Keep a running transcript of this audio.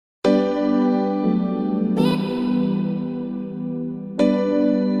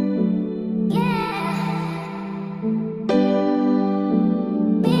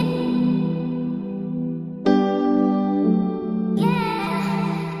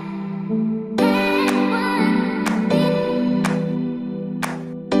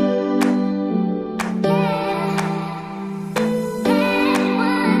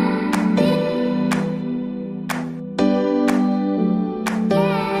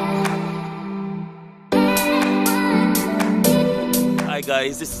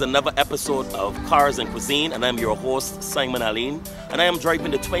guys, this is another episode of Cars and Cuisine, and I'm your host, Simon Aline, and I am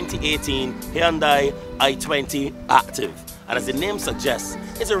driving the 2018 Hyundai i20 Active. And as the name suggests,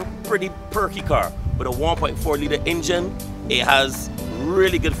 it's a pretty perky car with a 1.4 litre engine. It has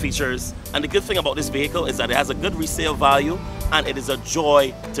really good features, and the good thing about this vehicle is that it has a good resale value and it is a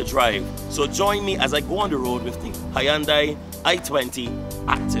joy to drive. So join me as I go on the road with the Hyundai i20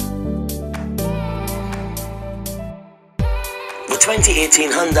 Active. The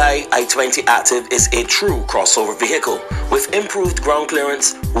 2018 Hyundai i20 Active is a true crossover vehicle with improved ground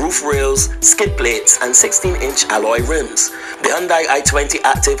clearance, roof rails, skid plates and 16-inch alloy rims. The Hyundai i20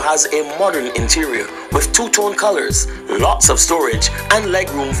 Active has a modern interior with two-tone colors, lots of storage and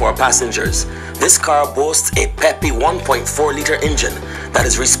legroom for passengers. This car boasts a peppy 1.4-litre engine that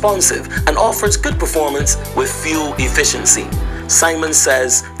is responsive and offers good performance with fuel efficiency. Simon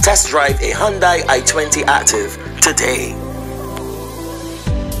says, test drive a Hyundai i20 Active today.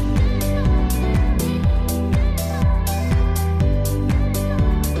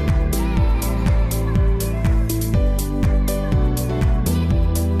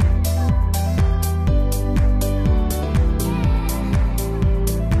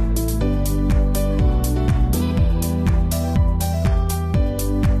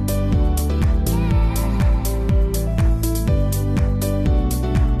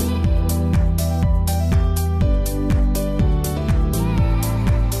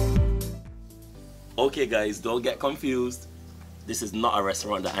 Okay guys, don't get confused. This is not a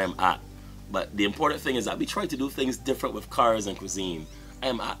restaurant that I am at. But the important thing is that we try to do things different with Cars and Cuisine. I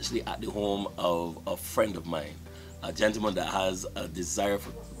am actually at the home of a friend of mine. A gentleman that has a desire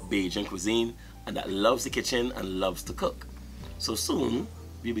for Bajan cuisine and that loves the kitchen and loves to cook. So soon,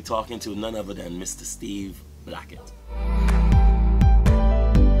 we'll be talking to none other than Mr. Steve Blackett.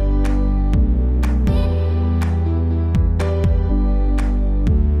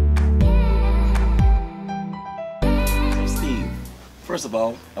 First of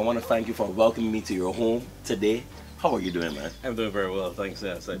all, I want to thank you for welcoming me to your home today. How are you doing, man? I'm doing very well, thanks.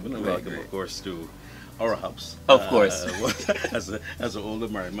 Simon. And welcome, of course, to our house. Of course. As an older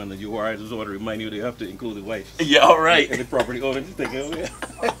married man that you are, I just want to remind you that you have to include the wife. Yeah, all right. And the property owner to take it.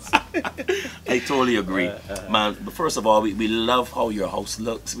 I totally agree. Man, but first of all, we love how your house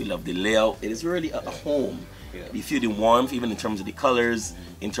looks. We love the layout. It is really a home. Yeah. You feel the warmth, even in terms of the colors,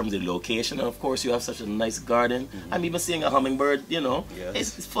 in terms of the location, and of course you have such a nice garden. I'm even seeing a hummingbird, you know.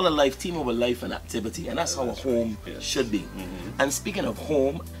 Yes. It's full of life, team over life and activity, and that's how a home should be. And speaking of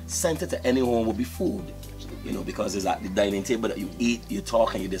home, center to any home will be food, you know, because it's at the dining table that you eat, you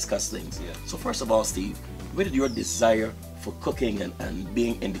talk, and you discuss things. So first of all, Steve, where did your desire for cooking and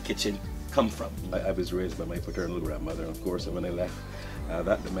being in the kitchen come from? I was raised by my paternal grandmother, and of course, when I left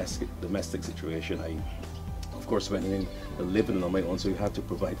that domestic situation, I of course went in living on my own, so you have to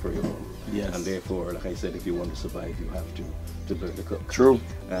provide for your own. Yes. And therefore, like I said, if you want to survive, you have to learn to cook. True.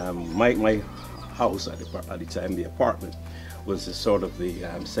 My house at the time, the apartment, was the sort of the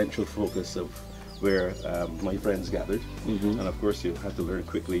central focus of where my friends gathered. And of course, you have to learn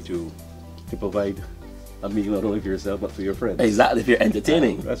quickly to provide a meal not only for yourself but for your friends. Exactly, if you're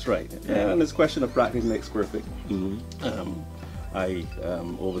entertaining. That's right. And it's a question of practice makes perfect. I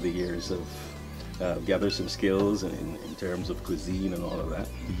over the years have gathered some skills in terms of cuisine and all of that.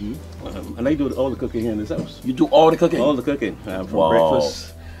 And I do all the cooking in this house. You do all the cooking? All the cooking, from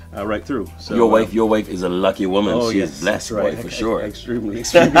breakfast right through. So, your wife is a lucky woman. Oh, She's blessed, right, for sure. Extremely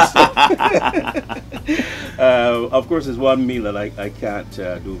so. Of course, there's one meal that I can't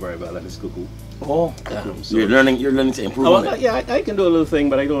do very well, and it's cuckoo. Oh, so you're learning to improve on it. Yeah, I can do a little thing,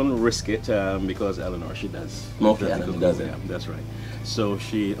 but I don't risk it because Eleanor, she does. Okay, Eleanor does it. Yeah, that's right. So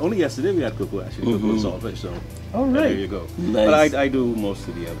only yesterday we had cuckoo actually, cuckoo and saltfish. So all right, there you go. Nice. But I do most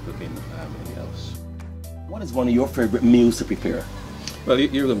of the other cooking in the house. What is one of your favorite meals to prepare? Well,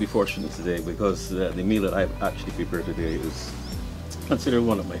 you're going to be fortunate today because the meal that I've actually prepared today is considered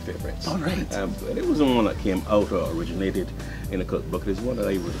one of my favorites. All right. But it wasn't one that came out or originated in a cookbook. It's one that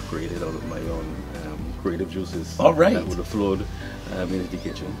I would have created out of my own creative juices. All right. That would have flowed into the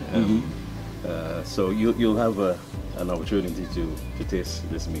kitchen. So you'll have an opportunity to taste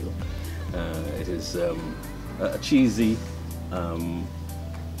this meal. It is a cheesy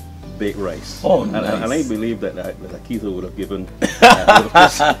baked rice. Oh, nice. And I believe that Keitha would have given.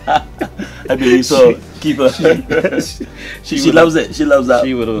 I believe so. Keitha. She loves it. She loves that.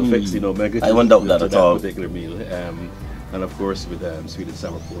 She would have fixed, I won't doubt that at all. Particular meal. And of course with sweet and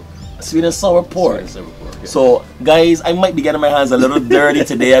sour pork. Sweet and sour pork. Sweet and sour pork, yeah. So guys, I might be getting my hands a little dirty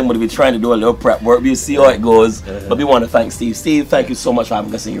today. I'm going to be trying to do a little prep work. We'll see how it goes. But we want to thank Steve. Steve, thank you so much for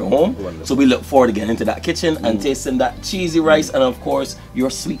having us in your home. Wonderful. So we look forward to getting into that kitchen and tasting that cheesy rice and of course your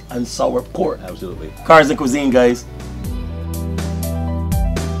sweet and sour pork. Absolutely. Cars and Cuisine, guys.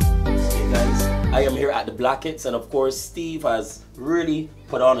 I am here at the Blackett's, and of course Steve has really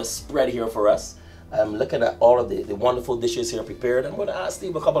put on a spread here for us. I'm looking at all of the wonderful dishes here prepared. I'm going to ask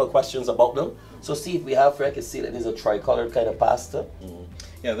Steve a couple of questions about them. So Steve, we have here, I can see that there's a tricolored kind of pasta.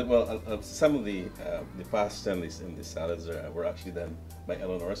 Yeah, well, some of the pasta and the salads were actually done by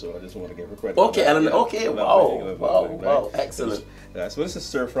Eleanor, so I just want to give her credit. Okay, Eleanor. Yeah, okay, wow, excellent. So this is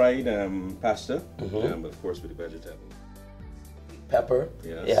stir-fried pasta, but of course with the vegetable. Pepper.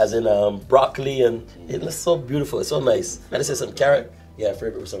 Yes. It has in broccoli, and it looks so beautiful. It's so nice. And this is some carrot. Yeah,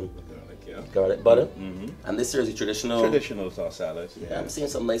 favorite with some garlic butter. And this here is the traditional sauce salad. Yeah, I'm seeing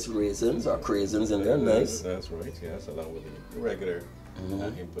some nice raisins or craisins in there. Nice. That's right. Yes, along with the regular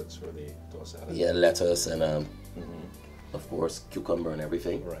inputs for the tossed salad. Yeah, lettuce and of course cucumber and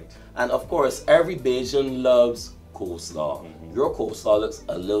everything. Right. And of course every Bajan loves coleslaw. Your coleslaw looks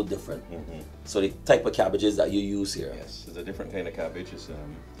a little different. So the type of cabbages that you use here. Yes, it's a different kind of cabbage. It's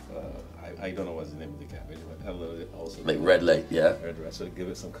I don't know what's the name of the cabbage, but I love it also. Like red light, yeah. Red rice, so to give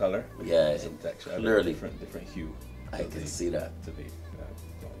it some color. Yeah, some texture. clearly. Different hue. I can see that. To the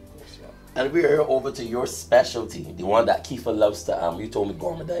coleslaw. And we're here over to your specialty, the one that Kiefer loves to, you told me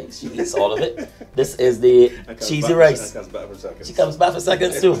gourmetize. She eats all of it. This is the cheesy rice. She comes back for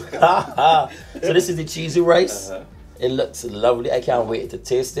seconds too. So this is the cheesy rice. It looks lovely. I can't wait to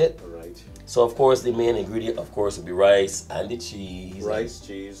taste it. Right. So of course the main ingredient, of course, will be rice and the cheese. Rice,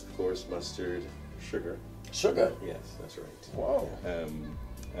 cheese, of course, mustard, sugar. Sugar? Yes, that's right. Wow.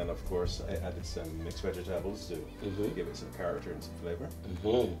 And of course, I added some mixed vegetables to give it some character and some flavor.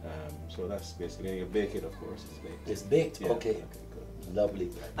 So that's basically, you bake it, of course. It's baked. It's baked? Yeah. Okay. Good. Lovely.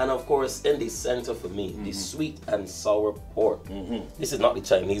 And of course, in the center for me, the sweet and sour pork. This is not the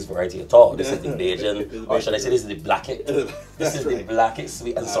Chinese variety at all. This is the Bajan, or should I say this is the Blackett. This is the Blackett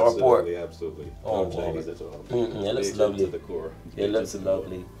sweet and sour pork. Absolutely. Oh, Not Chinese at all. It looks Bajan lovely. to the core. It looks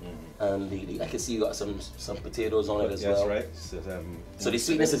lovely. And I can see you got some potatoes on it as well. That's right. So the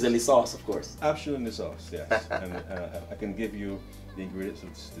sweetness is in the sauce, of course. Absolutely in the sauce, yes. And I can give you the ingredients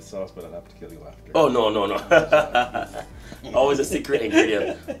of the sauce, but I'll have to kill you after. Oh, no. Always a secret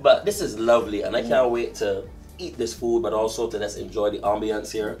ingredient. But this is lovely, and I can't wait to eat this food, but also to just enjoy the ambience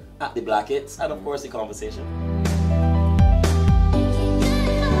here at the Blackett's, and of course the conversation.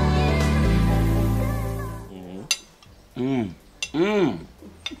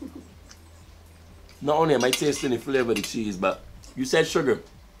 Not only am I tasting the flavor of the cheese, but you said sugar.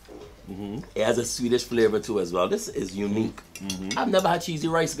 It has a Swedish flavor too as well. This is unique. I've never had cheesy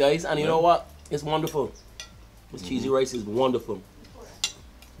rice, guys, and you know what? It's wonderful. This cheesy rice is wonderful.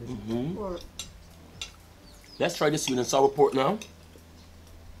 Let's try the sweet and sour pork now.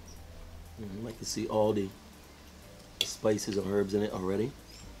 I can see all the spices and herbs in it already.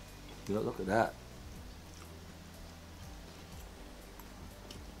 Yeah, look at that.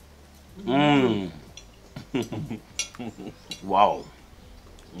 Wow.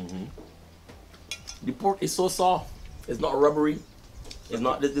 The pork is so soft. It's not rubbery. It's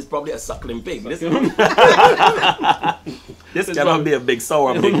not. This is probably a suckling pig. This cannot be a big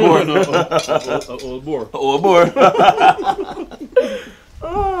sour big boar. Old boar. Old boar.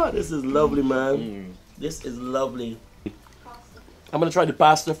 Oh, this is lovely, man. This is lovely. I'm gonna try the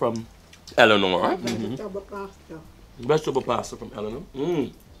pasta from Eleanor. Vegetable pasta. Vegetable pasta from Eleanor.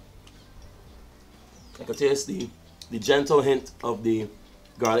 I can taste the gentle hint of the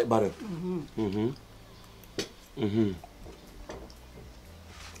garlic butter.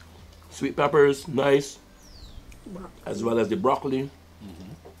 Sweet peppers, nice, as well as the broccoli.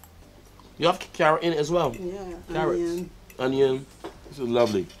 You have carrot in it as well. Yeah, Carrots, onion. This is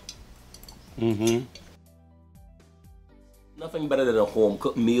lovely. Nothing better than a home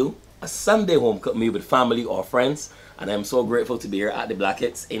cooked meal, a Sunday home cooked meal with family or friends. And I'm so grateful to be here at the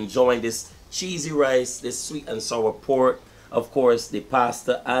Blackett's, enjoying this cheesy rice, this sweet and sour pork, of course the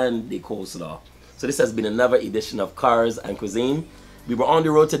pasta and the coleslaw. So this has been another edition of Cars and Cuisine. We were on the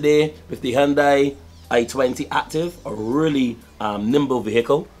road today with the Hyundai i20 Active, a really nimble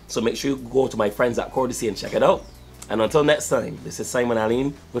vehicle. So make sure you go to my friends at Constituency and check it out. And until next time, this is Simon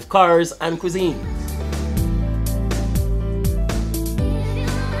Aline with Cars and Cuisine.